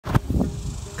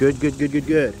Good, good, good, good,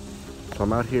 good. So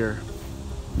I'm out here,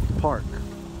 park.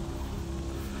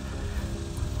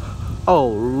 Oh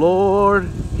Lord,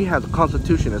 he has a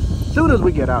constitution as soon as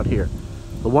we get out here.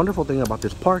 The wonderful thing about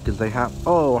this park is they have,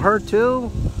 oh, her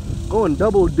too? Going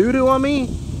double doo-doo on me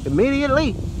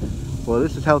immediately? Well,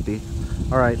 this is healthy.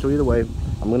 All right, so either way,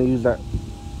 I'm gonna use that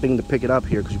thing to pick it up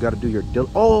here because you gotta do your deal.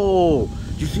 Oh,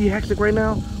 you see Hexic right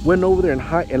now? Went over there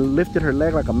and lifted her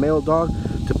leg like a male dog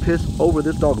to piss over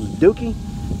this dog's dookie.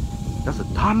 That's a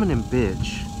dominant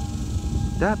bitch.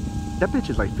 That bitch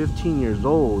is like 15 years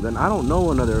old, and I don't know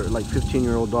another like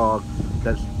 15-year-old dog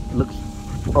that looks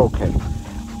okay.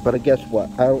 But guess what?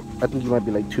 I think you might be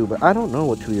like 2, but I don't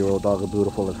know a 2-year-old dog as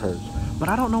beautiful as hers. But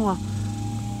I don't know a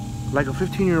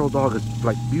 15-year-old dog is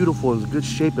like beautiful as good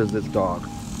shape as this dog.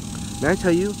 May I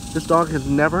tell you, this dog has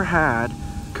never had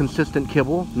consistent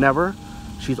kibble, never.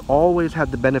 She's always had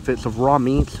the benefits of raw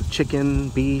meats, chicken,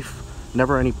 beef,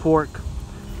 never any pork.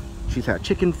 She's had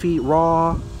chicken feet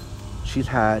raw. She's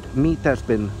had meat that's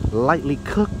been lightly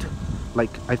cooked. Like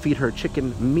I feed her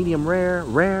chicken medium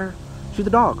rare. She's a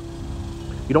dog.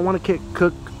 You don't want to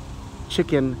cook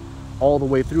chicken all the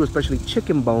way through, especially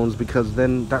chicken bones, because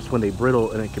then that's when they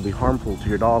brittle and it can be harmful to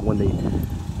your dog when they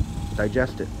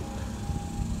digest it.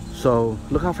 So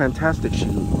look how fantastic she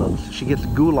looks. She gets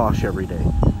goulash every day.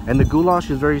 And the goulash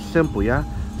is very simple, yeah?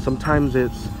 Sometimes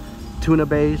it's tuna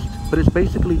based, but it's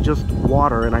basically just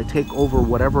water, and I take over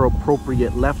whatever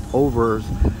appropriate leftovers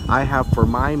I have for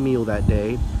my meal that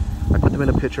day. I put them in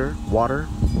a pitcher, water.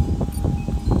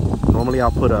 Normally I'll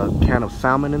put a can of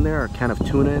salmon in there, or a can of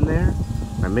tuna in there.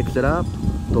 I mix it up,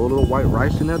 throw a little white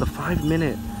rice in there. The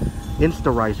 5-minute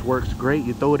Insta rice works great.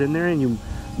 You throw it in there and you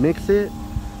mix it.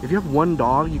 If you have one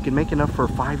dog, you can make enough for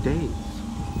 5 days.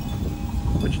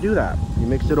 But you do that. You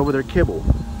mix it over their kibble.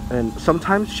 And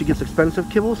sometimes she gets expensive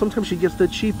kibble, sometimes she gets the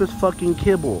cheapest fucking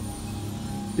kibble.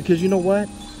 Because you know what?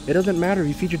 It doesn't matter if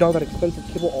you feed your dog that expensive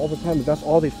kibble all the time, if that's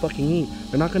all they fucking eat.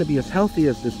 They're not gonna be as healthy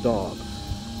as this dog.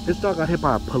 This dog got hit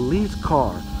by a police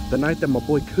car the night that my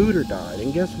boy Cooter died,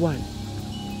 and guess what?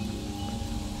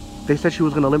 They said she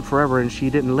was gonna limp forever, and she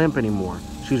didn't limp anymore.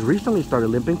 She's recently started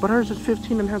limping, but hers is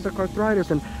 15 and has like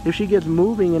arthritis, and if she gets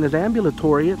moving and is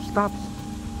ambulatory, it stops,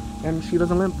 and she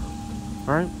doesn't limp.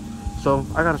 All right? So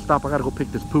I gotta stop. I gotta go pick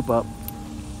this poop up.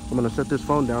 I'm gonna set this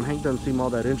phone down. Hank doesn't seem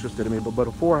all that interested in me, but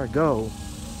before I go,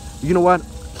 you know what?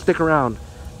 Stick around.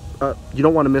 You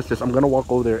don't want to miss this. I'm gonna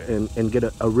walk over there and get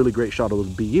a really great shot of those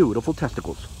beautiful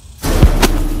testicles.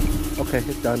 Okay,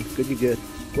 it's done. Good, you good.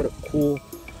 What a cool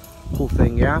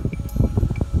thing, yeah?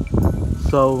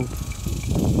 So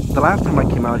the last time I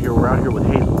came out here, we're out here with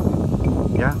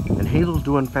Hazel. Yeah? And Hazel's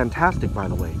doing fantastic, by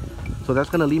the way. So that's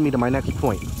gonna lead me to my next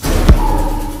point.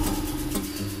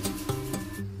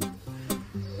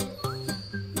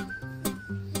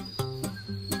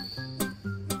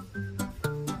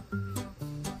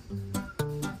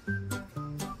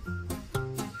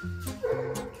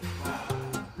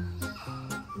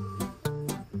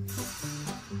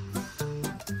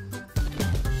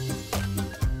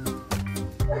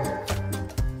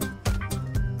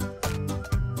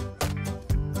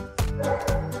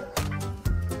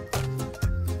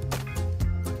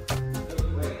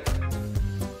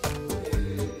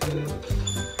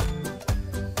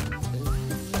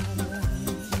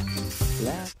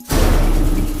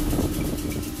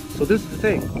 So this is the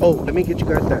thing. Oh, let me get you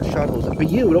guys that shot of those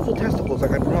beautiful testicles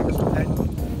like I promised, okay?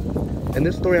 And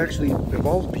this story actually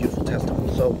involves beautiful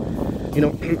testicles. So, you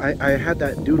know, I had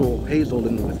that doodle Hazel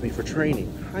in with me for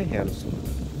training. Hi, handsome.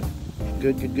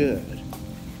 Good, good, good. Look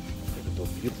at those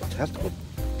beautiful testicles.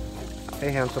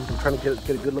 Hey, handsome. I'm trying to get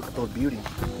a good look at those beauties.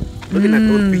 Looking at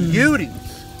those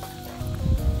beauties.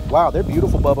 Wow, they're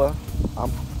beautiful, Bubba.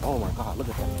 Oh my God, look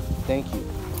at that. Thank you.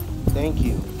 Thank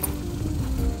you.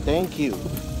 Thank you.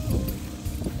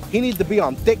 He needs to be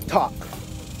on TikTok.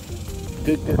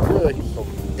 Good, good, good. He's so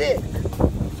thick.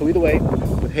 So either way,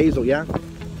 with Hazel, yeah,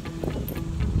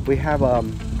 we have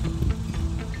you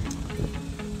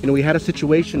know, we had a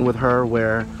situation with her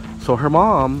where, so her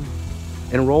mom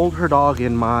enrolled her dog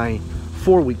in my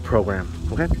 4-week program.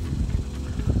 Okay,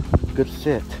 good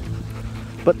sit.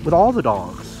 But with all the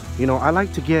dogs, you know, I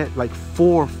like to get like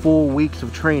 4 full weeks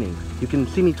of training. You can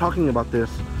see me talking about this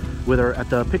with her at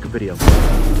the pickup video.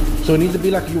 So it needs to be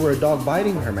like you were a dog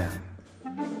biting her, man.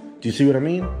 Do you see what I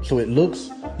mean? So it looks,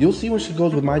 you'll see where she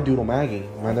goes with my doodle Maggie.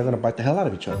 Man, they're gonna bite the hell out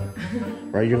of each other.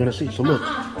 Right, you're gonna see. So look,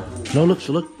 no, look,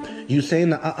 so look. You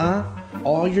saying the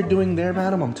all you're doing there,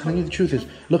 madam, I'm telling you the truth is,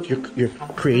 look, you're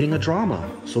creating a drama.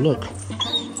 So look.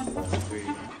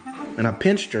 And I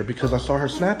pinched her because I saw her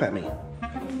snap at me.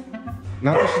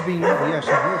 Not that she's being, yeah,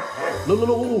 she's real, look,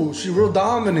 ooh, she's real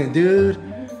dominant, dude.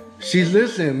 She's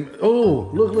listening. Oh,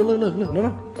 look.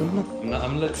 No.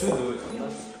 I'm let you do it.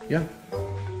 Yeah.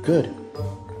 Good.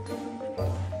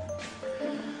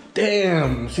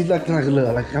 Damn. She's like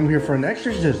I'm here for an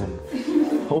exorcism.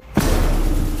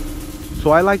 So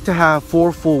I like to have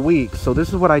 4 full weeks. So this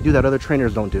is what I do that other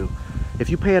trainers don't do. If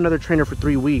you pay another trainer for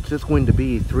 3 weeks, it's going to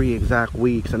be 3 exact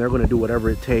weeks, and they're going to do whatever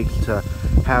it takes to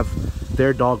have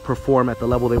their dog perform at the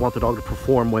level they want the dog to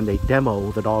perform when they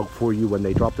demo the dog for you, when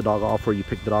they drop the dog off or you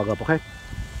pick the dog up, okay?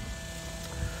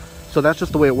 So that's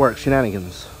just the way it works,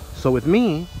 shenanigans. So with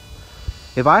me,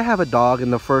 if I have a dog in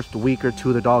the first week or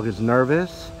two, the dog is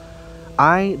nervous,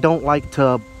 I don't like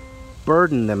to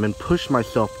burden them and push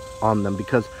myself on them,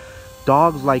 because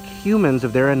dogs, like humans,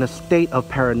 if they're in a state of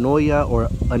paranoia or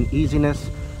uneasiness,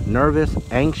 nervous,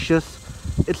 anxious,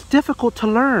 it's difficult to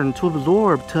learn, to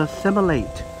absorb, to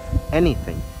assimilate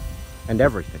anything and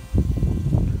everything.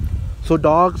 So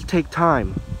dogs take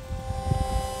time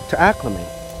to acclimate.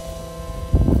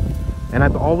 And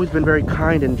I've always been very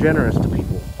kind and generous to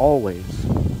people, always.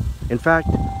 In fact,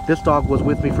 this dog was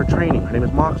with me for training. Her name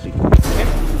is Moxie.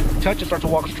 Touch and start to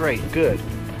walk straight. Good.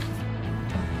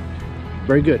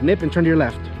 Very good. Nip and turn to your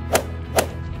left.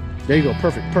 There you go.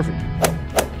 Perfect. Perfect.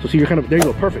 So see, you're kind of, there you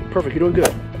go. Perfect. Perfect. You're doing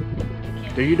good.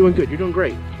 There, you're doing good. You're doing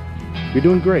great. You're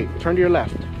doing great. Turn to your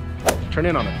left. Turn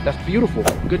in on it. That's beautiful.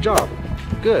 Good job.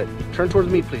 Good. Turn towards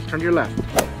me, please. Turn to your left.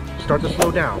 Start to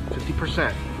slow down.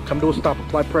 50%. Come to a stop.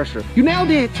 Apply pressure. You nailed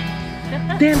it!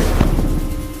 Damn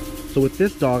it! So with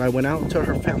this dog, I went out to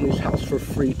her family's house for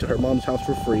free, to her mom's house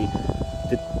for free.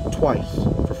 Did twice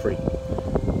for free.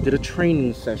 Did a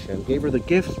training session. Gave her the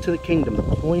gifts to the kingdom, the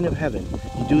coin of heaven.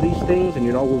 You do these things and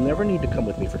your dog will never need to come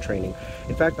with me for training.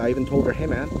 In fact, I even told her, hey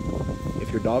man,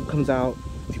 if your dog comes out,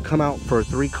 if you come out for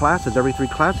 3 classes, every 3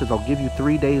 classes, I'll give you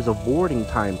 3 days of boarding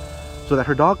time, so that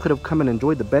her dog could have come and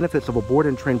enjoyed the benefits of a board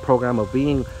and train program, of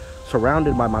being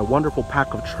surrounded by my wonderful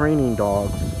pack of training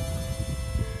dogs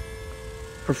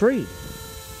for free.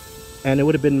 And it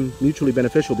would have been mutually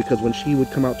beneficial, because when she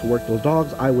would come out to work those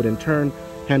dogs, I would in turn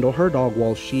handle her dog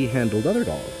while she handled other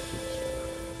dogs.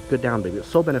 Good down, baby. It's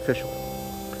so beneficial.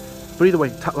 But either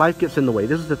way, life gets in the way.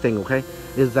 This is the thing, okay?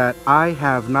 Is that I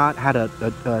have not had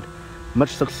a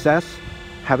much success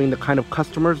having the kind of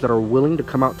customers that are willing to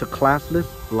come out to classes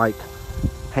like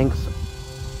Hank's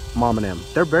mom and them.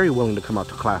 They're very willing to come out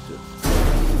to classes.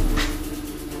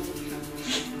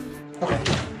 Okay.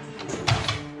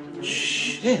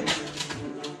 Shit.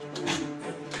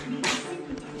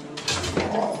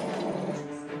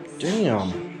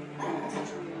 Damn.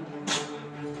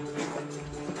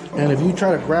 And if you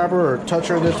try to grab her or touch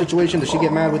her in this situation, does she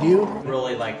get mad with you?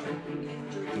 Really like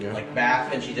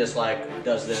back, and she just like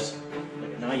does this.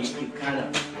 Like, no, you kind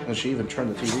of. And she even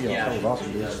turned the TV off. Yeah, That was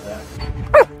awesome. she does that.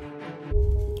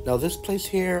 Now this place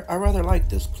here, I rather like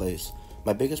this place.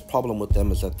 My biggest problem with them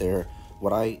is that they're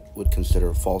what I would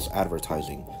consider false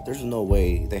advertising. There's no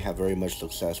way they have very much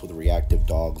success with reactive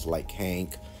dogs like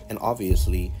Hank, and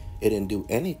obviously it didn't do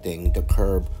anything to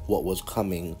curb what was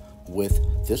coming with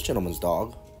this gentleman's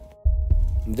dog.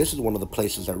 This is one of the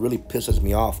places that really pisses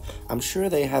me off. I'm sure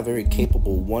they have very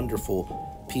capable,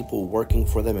 wonderful people working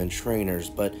for them and trainers,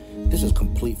 but this is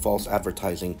complete false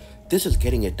advertising. This is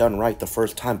getting it done right the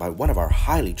first time by one of our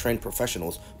highly trained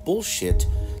professionals. Bullshit.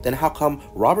 Then how come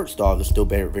Robert's dog is still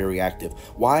very active?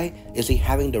 Why is he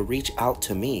having to reach out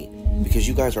to me? Because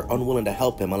you guys are unwilling to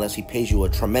help him unless he pays you a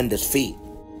tremendous fee.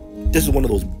 This is one of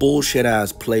those bullshit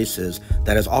ass places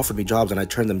that has offered me jobs and I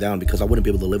turned them down because I wouldn't be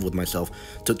able to live with myself.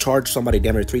 To charge somebody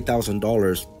damn near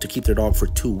 $3,000 to keep their dog for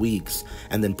 2 weeks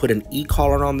and then put an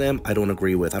e-collar on them, I don't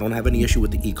agree with. I don't have any issue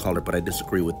with the e-collar, but I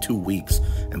disagree with 2 weeks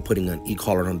and putting an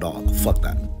e-collar on a dog. Fuck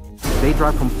that. They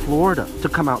drive from Florida to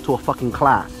come out to a fucking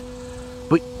class.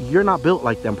 But you're not built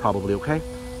like them probably, okay?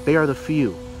 They are the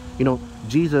few. You know,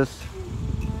 Jesus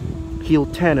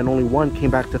healed 10 and only 1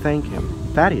 came back to thank him.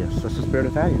 Thaddeus, that's the spirit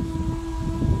of Thaddeus.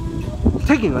 He's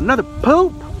taking another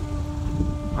poop.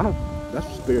 That's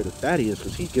the spirit of Thaddeus,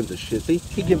 because he gives a shit. See,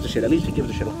 he gives a shit. At least he gives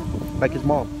a shit. Like his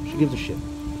mom, she gives a shit.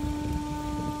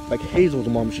 Like Hazel's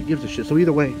mom, she gives a shit. So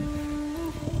either way,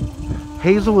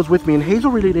 Hazel was with me, and Hazel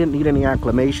really didn't need any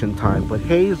acclimation time, but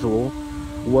Hazel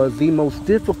was the most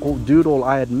difficult doodle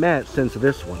I had met since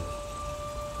this one.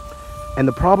 And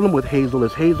the problem with Hazel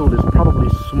is probably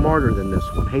smarter than this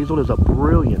one. Hazel is a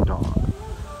brilliant dog.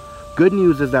 Good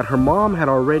news is that her mom had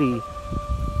already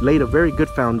laid a very good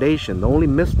foundation. The only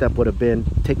misstep would have been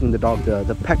taking the dog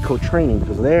the Petco training,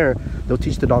 because there they'll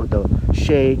teach the dog to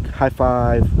shake, high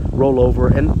five, roll over,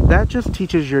 and that just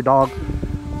teaches your dog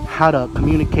how to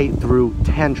communicate through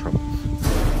tantrums,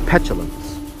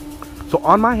 petulance. So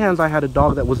on my hands, I had a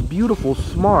dog that was beautiful,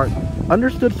 smart,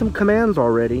 understood some commands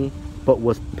already, but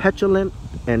was petulant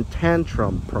and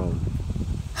tantrum prone.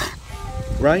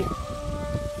 Right?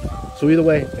 So either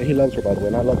way, and he loves her, by the way,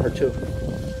 and I love her too.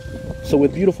 So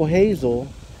with beautiful Hazel,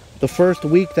 the first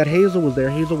week that Hazel was there,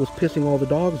 Hazel was pissing all the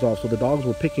dogs off. So the dogs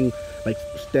were picking, like,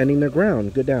 standing their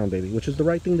ground. Good down, baby, which is the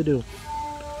right thing to do.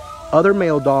 Other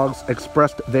male dogs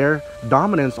expressed their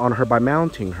dominance on her by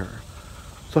mounting her.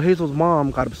 So Hazel's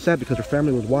mom got upset because her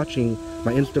family was watching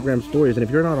my Instagram stories. And if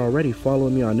you're not already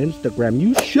following me on Instagram,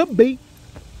 you should be.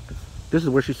 This is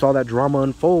where she saw that drama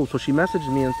unfold. So she messaged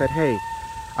me and said, hey,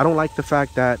 I don't like the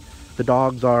fact that the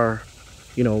dogs are,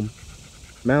 you know,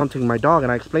 mounting my dog.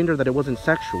 And I explained to her that it wasn't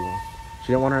sexual. She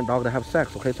didn't want her dog to have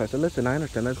sex. Okay, so I said, listen, I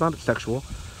understand that's not sexual.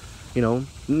 You know,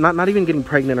 not even getting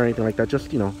pregnant or anything like that.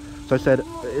 Just, you know. So I said,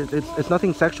 it's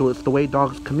nothing sexual. It's the way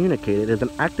dogs communicate. It is an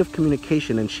active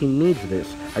communication, and she needs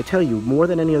this. I tell you, more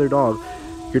than any other dog,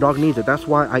 your dog needs it. That's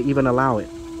why I even allow it.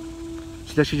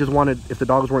 She said she just wanted, if the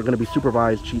dogs weren't going to be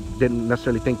supervised, she didn't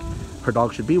necessarily think her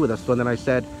dog should be with us. So then I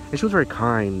said, and she was very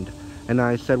kind, and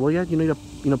I said, well, yeah, you need to,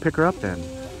 you know, pick her up then.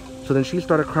 So then she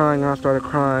started crying, I started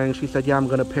crying. She said, yeah, I'm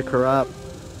going to pick her up.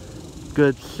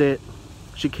 Good sit.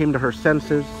 She came to her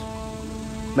senses.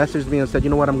 Messaged me and said, you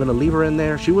know what, I'm going to leave her in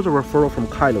there. She was a referral from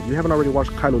Kylo. If you haven't already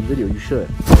watched Kylo's video, you should.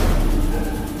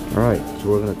 Alright, so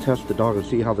we're going to test the dog and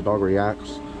see how the dog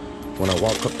reacts when I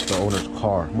walk up to the owner's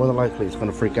car. More than likely, it's going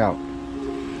to freak out.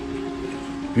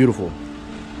 Beautiful.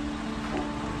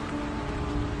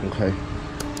 Okay.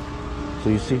 So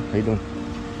you see, how you doing?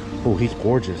 Oh, he's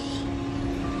gorgeous.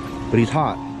 But he's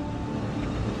hot.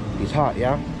 He's hot,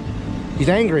 yeah? He's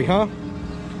angry, huh?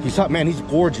 He's hot, man, he's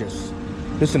gorgeous.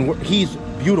 Listen, he's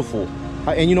beautiful.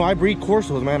 And you know, I breed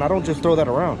Corsos, man. I don't just throw that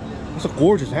around. That's a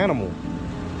gorgeous animal.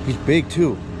 He's big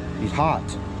too. He's hot.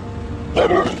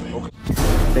 Okay.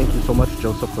 Thank you so much,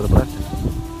 Joseph, for the blessing.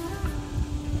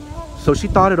 So she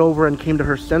thought it over and came to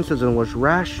her senses and was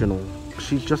rational.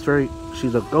 She's just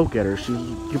she's a go-getter.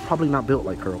 You're probably not built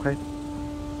like her, okay?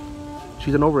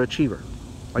 She's an overachiever.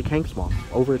 Like Hank's mom,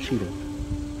 overachieving.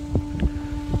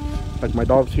 Like my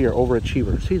dog's here,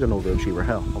 overachievers. He's an overachiever,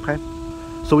 hell, okay?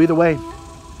 So either way,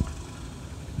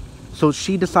 so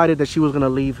she decided that she was going to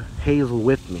leave Hazel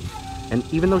with me. And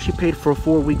even though she paid for a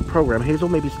 4-week program, Hazel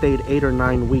maybe stayed 8 or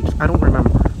 9 weeks. I don't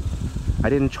remember. I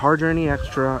didn't charge her any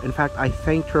extra. In fact, I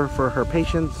thanked her for her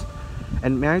patience.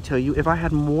 And may I tell you, if I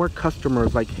had more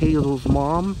customers like Hazel's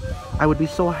mom, I would be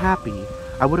so happy.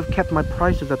 I would have kept my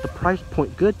prices at the price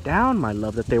point good down, my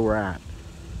love, that they were at.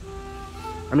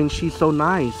 I mean, she's so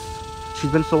nice.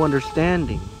 She's been so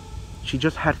understanding. She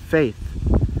just had faith.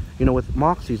 You know, with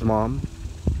Moxie's mom,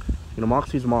 you know,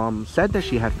 Moxie's mom said that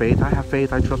she had faith. I have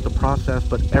faith, I trust the process,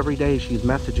 but every day she's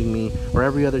messaging me, or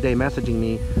every other day messaging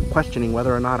me, questioning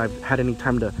whether or not I've had any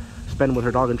time to spend with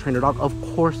her dog and train her dog. Of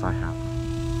course I have.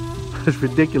 It's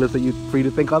ridiculous for you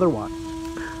to think otherwise.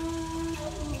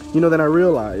 You know, then I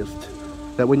realized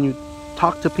that when you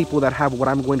talk to people that have what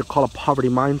I'm going to call a poverty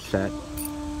mindset,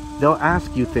 they'll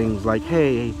ask you things like,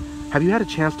 hey, have you had a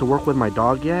chance to work with my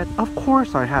dog yet? Of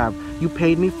course I have. You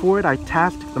paid me for it. I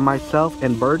tasked myself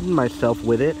and burdened myself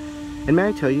with it. And may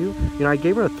I tell you, I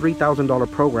gave her a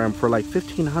 $3,000 program for like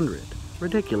 $1,500.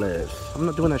 Ridiculous. I'm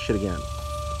not doing that shit again.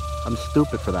 I'm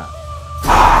stupid for that.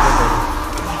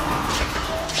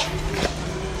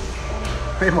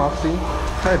 Hey, Moxie.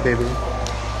 Hi, baby.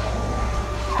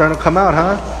 Starting to come out,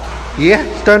 huh? Yeah,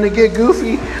 starting to get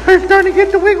goofy. Her starting to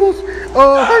get the wiggles.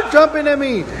 Oh, her jumping at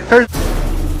me.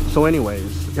 So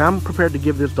anyways, I'm prepared to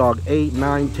give this dog 8,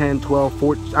 9, 10, 12,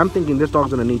 14. I'm thinking this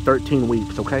dog's going to need 13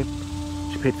 weeks, okay?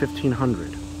 She paid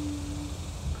 $1,500.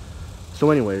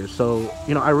 So anyways,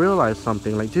 I realized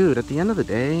something. Like, dude, at the end of the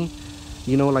day,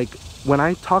 like, when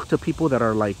I talk to people that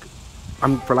are like,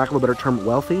 for lack of a better term,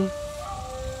 wealthy,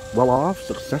 well-off,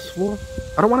 successful.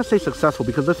 I don't want to say successful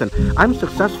because, listen, I'm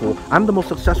successful. I'm the most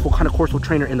successful kind of Corso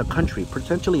trainer in the country,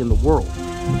 potentially in the world.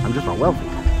 I'm just not wealthy.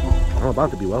 I'm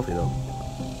about to be wealthy, though.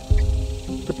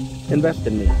 Invest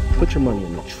in me. Put your money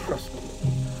in me. Trust me.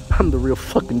 I'm the real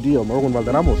fucking deal.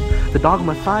 ErwinValderramos, the dog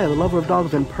messiah, the lover of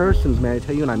dogs and persons, man. I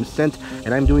tell you, and I'm sent,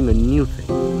 and I'm doing a new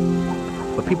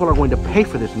thing. But people are going to pay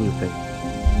for this new thing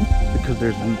because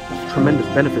there's tremendous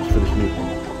benefits for this new thing.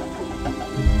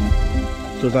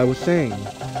 So as I was saying,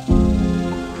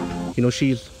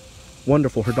 she's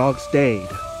wonderful. Her dog stayed.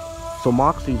 So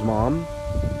Moxie's mom,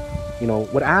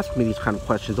 would ask me these kind of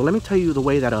questions. So let me tell you the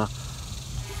way that a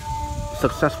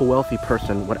successful, wealthy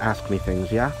person would ask me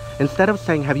things, yeah? Instead of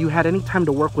saying, have you had any time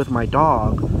to work with my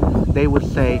dog? They would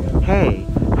say, hey,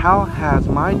 how has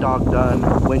my dog done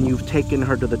when you've taken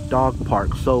her to the dog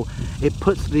park? So it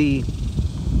puts the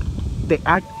they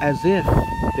act as if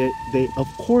they of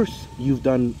course you've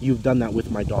done that with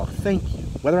my dog. Thank you.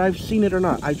 Whether I've seen it or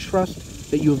not, I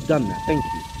trust that you have done that. Thank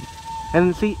you.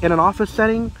 And see, in an office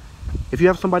setting, if you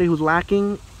have somebody who's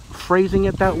lacking, phrasing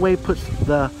it that way puts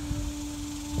the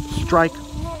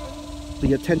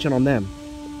attention on them,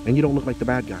 and you don't look like the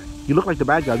bad guy. You look like the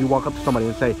bad guy if you walk up to somebody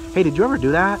and say, hey, did you ever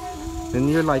do that? And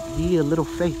you're like, yeah, little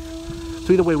faith.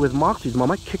 So either way, with Moxie's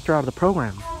mom, I kicked her out of the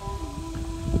program.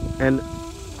 And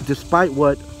despite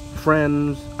what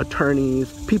friends,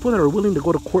 attorneys, people that are willing to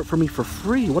go to court for me for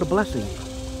free, what a blessing,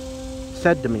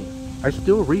 said to me, I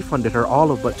still refunded her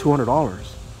all of but $200.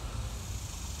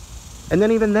 And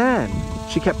then even then,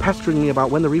 she kept pestering me about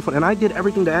when the refund, and I did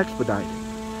everything to expedite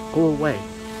it. Go away.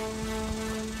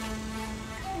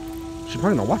 She's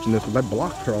probably not watching this because I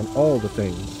blocked her on all the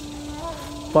things.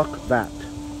 Fuck that.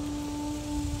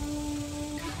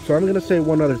 So I'm going to say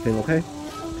one other thing, okay?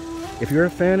 If you're a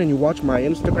fan and you watch my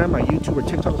Instagram, my YouTube, or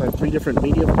TikTok, I have 3 different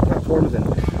media platforms, and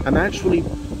I'm actually,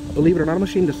 believe it or not, I'm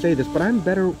ashamed to say this, but I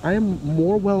am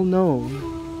more well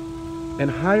known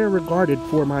and higher regarded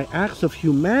for my acts of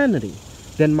humanity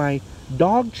than my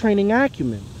dog training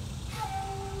acumen.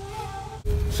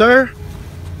 Sir,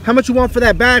 how much you want for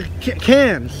that bag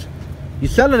cans? You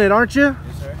selling it, aren't you?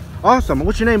 Yes, sir. Awesome.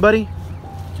 What's your name, buddy?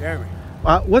 Jeremy.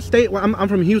 What state? Well, I'm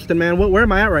from Houston, man. Where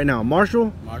am I at right now?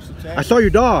 Marshall? Marshall, Texas. I saw your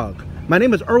dog. My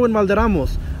name is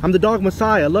ErwinValderramos. I'm the dog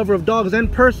messiah, lover of dogs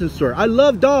and persons, sir. I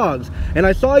love dogs. And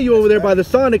I saw you over there by the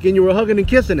Sonic and you were hugging and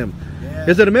kissing him. Yeah.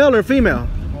 Is it a male or a female?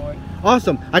 Boy.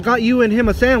 Awesome. I got you and him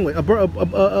a sandwich, a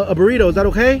burrito. Is that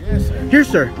okay? Yes, sir. Here,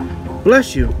 sir.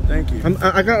 Bless you. Thank you.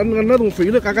 I got another one for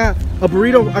you. Look, I got a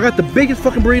burrito. I got the biggest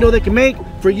fucking burrito they can make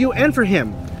for you and for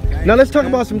him. Now let's talk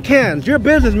about some cans. You're a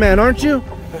businessman, aren't you?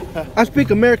 I speak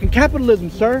American capitalism,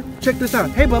 sir. Check this out.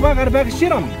 Hey, Bubba, I got a bag of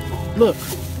shit on me. Look,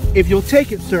 if you'll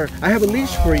take it, sir, I have a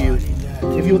leash for you.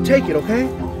 If you'll take it, okay?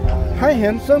 Hi,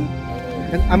 handsome.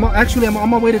 And I'm on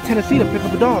my way to Tennessee to pick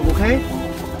up a dog, okay?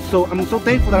 So I'm so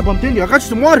thankful that I bumped into you. I got you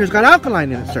some water. It's got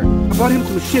alkaline in it, sir. I bought him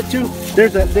some shit too.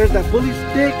 There's that bully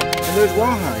stick and there's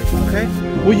rawhide, okay?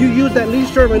 Will you use that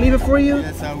leash, sir, if I leave it for you?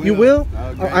 Yes, I will. You will?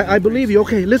 Okay. I believe you.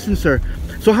 Okay, listen, sir.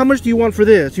 So how much do you want for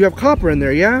this? You have copper in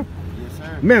there, yeah? Yes,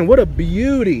 sir. Man, what a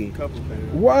beauty. Couple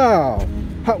things. Wow.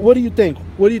 What do you think?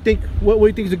 What do you think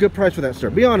is a good price for that, sir?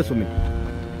 Be honest with me.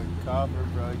 Copper,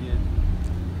 rugged,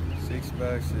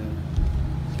 $6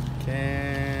 and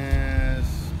cans.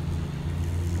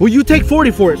 Will you take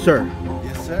 40 for it, sir?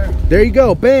 Yes, sir. There you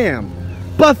go. Bam.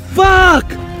 But fuck!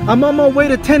 I'm on my way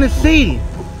to Tennessee.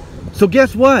 So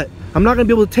guess what? I'm not going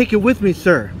to be able to take it with me,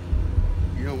 sir.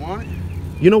 You don't want it?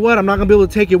 You know what? I'm not going to be able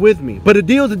to take it with me. But a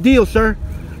deal's a deal, sir.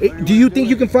 Do you think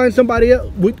you can find somebody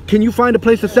else? Can you find a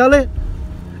place to sell it?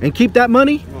 And keep that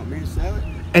money? You want me to sell it?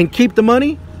 And keep the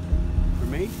money? For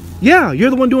me? Yeah,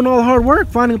 you're the one doing all the hard work,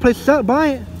 finding a place to sell it, buy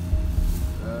it.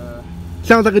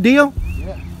 Sounds like a deal?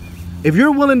 Yeah. If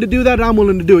you're willing to do that, I'm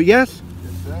willing to do it, yes?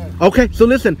 Yes, sir. Okay, so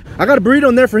listen, I got a burrito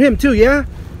in there for him too, yeah?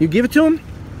 You give it to him?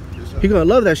 Yes, sir. He's gonna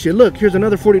love that shit. Look, here's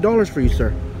another $40 for you,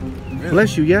 sir. Really?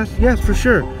 Bless you, yes? Yes, for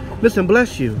sure. Listen,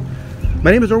 bless you. My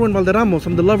name is ErwinValderramos.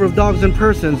 I'm the lover of dogs and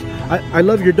persons. I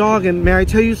love your dog, and may I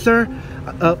tell you, sir,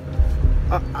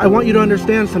 I want you to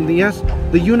understand something, yes?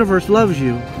 The universe loves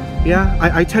you, yeah?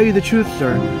 I tell you the truth,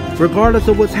 sir. Regardless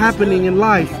of what's happening in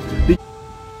life,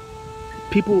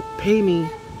 people pay me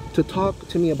to talk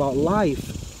to me about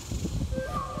life.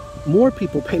 More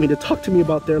people pay me to talk to me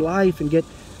about their life and get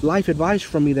life advice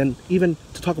from me than even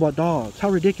to talk about dogs. How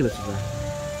ridiculous is that?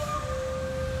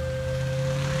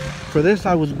 For this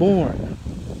I was born.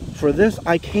 For this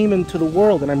I came into the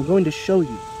world, and I'm going to show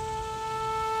you.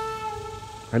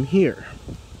 I'm here.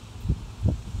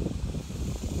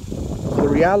 The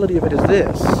reality of it is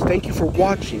this. Thank you for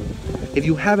watching. If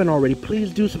you haven't already,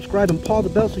 please do subscribe and paw the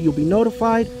bell so you'll be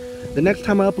notified the next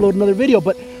time I upload another video.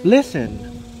 But listen,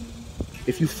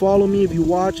 if you follow me, if you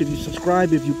watch, if you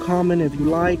subscribe, if you comment, if you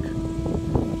like,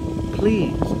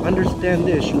 please understand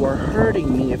this. You are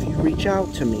hurting me if you reach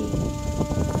out to me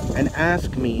and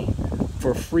ask me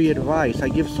for free advice. I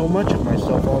give so much of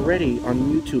myself already on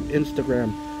YouTube,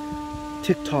 Instagram,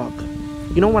 TikTok.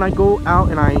 You know, when I go out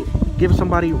and I give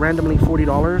somebody randomly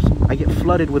 $40, I get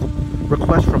flooded with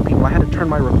requests from people. I had to turn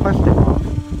my requesting off.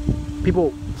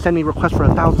 People send me requests for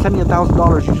send me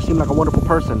 $1,000. You just seem like a wonderful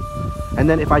person. And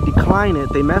then if I decline it,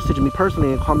 they message me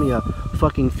personally and call me a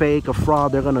fucking fake, a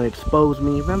fraud. They're gonna expose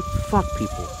me. Man, fuck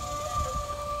people.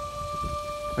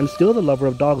 I'm still the lover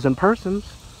of dogs and persons,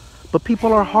 but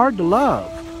people are hard to love.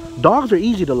 Dogs are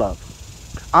easy to love.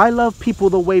 I love people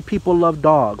the way people love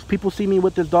dogs. People see me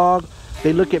with this dog,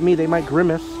 they look at me, they might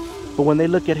grimace, but when they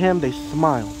look at him, they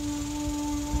smile.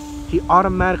 he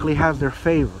automatically has their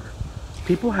favor.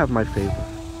 People have my favor.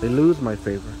 They lose my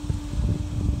favor.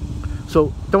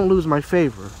 So don't lose my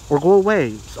favor. Or go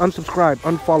away. Unsubscribe.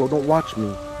 Unfollow. Don't watch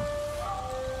me.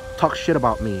 Talk shit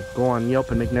about me. Go on Yelp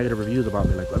and make negative reviews about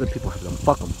me like other people have done.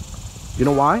 Fuck them. You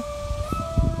know why?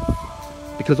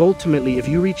 Because ultimately, if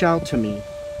you reach out to me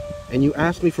and you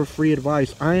ask me for free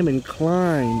advice, I am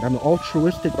inclined. I'm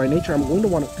altruistic by nature. I'm going to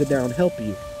want to sit down and help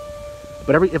you.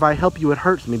 But if I help you, it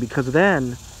hurts me, because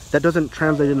then that doesn't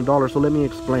translate into dollars. So let me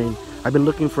explain. I've been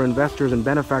looking for investors and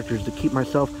benefactors to keep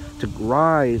myself to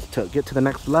rise, to get to the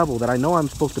next level that I know I'm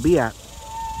supposed to be at.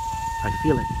 I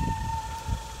feel it.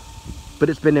 But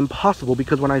it's been impossible,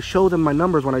 because when I show them my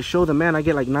numbers, when I show them, man, I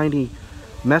get like 90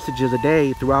 messages a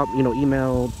day throughout, you know,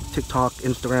 email, TikTok,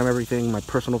 Instagram, everything, my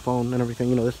personal phone and everything,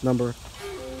 you know, this number,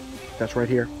 that's right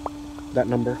here, that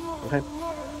number, okay?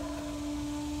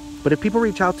 But if people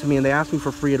reach out to me and they ask me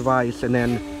for free advice, and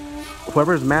then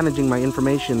whoever is managing my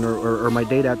information or my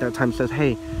data at that time says,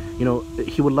 hey, you know,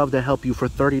 he would love to help you for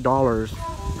 $30.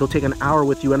 He'll take an hour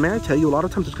with you. And may I tell you, a lot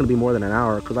of times it's going to be more than an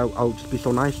hour, because I'll just be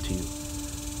so nice to you.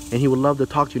 And he would love to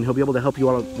talk to you, and he'll be able to help you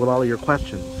with all of your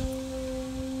questions.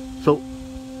 So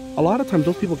a lot of times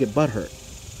those people get butthurt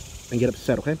and get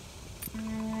upset, okay?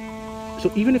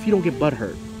 So even if you don't get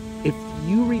butthurt, if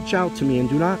you reach out to me and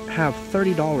do not have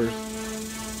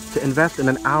 $30 to invest in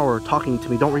an hour talking to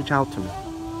me, don't reach out to me.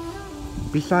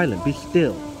 Be silent, be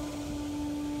still.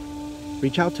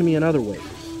 Reach out to me in other ways.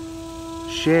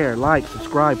 Share, like,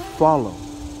 subscribe, follow.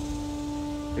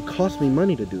 It costs me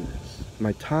money to do this.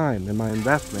 My time and my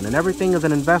investment, and everything is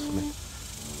an investment.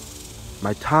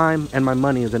 My time and my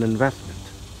money is an investment.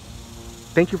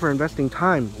 Thank you for investing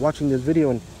time watching this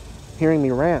video and hearing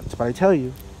me rant. But I tell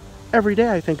you, every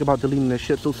day I think about deleting this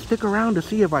shit. So stick around to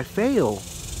see if I fail.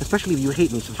 Especially if you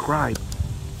hate me, subscribe.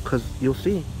 Because you'll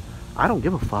see, I don't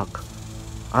give a fuck.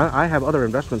 I have other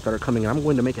investments that are coming, and I'm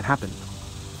going to make it happen.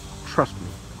 Trust me.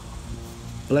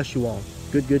 Bless you all.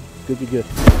 Good, good, good, good, good.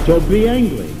 So be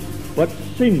angry, but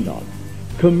sin not.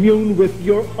 Commune with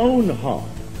your own heart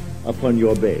upon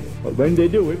your bed. But when they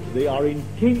do it, they are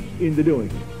intense in the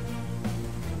doing.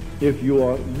 If you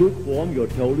are lukewarm, you're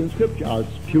told in Scripture, I'll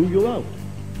spew you out.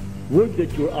 Would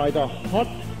that you're either hot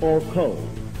or cold.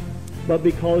 But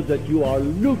because that you are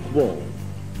lukewarm,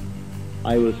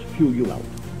 I will spew you out.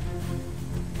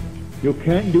 You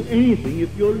can't do anything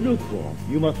if you're lukewarm.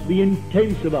 You must be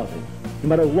intense about it. No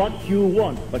matter what you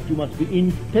want, but you must be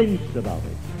intense about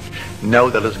it. Now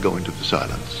let us go into the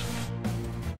silence.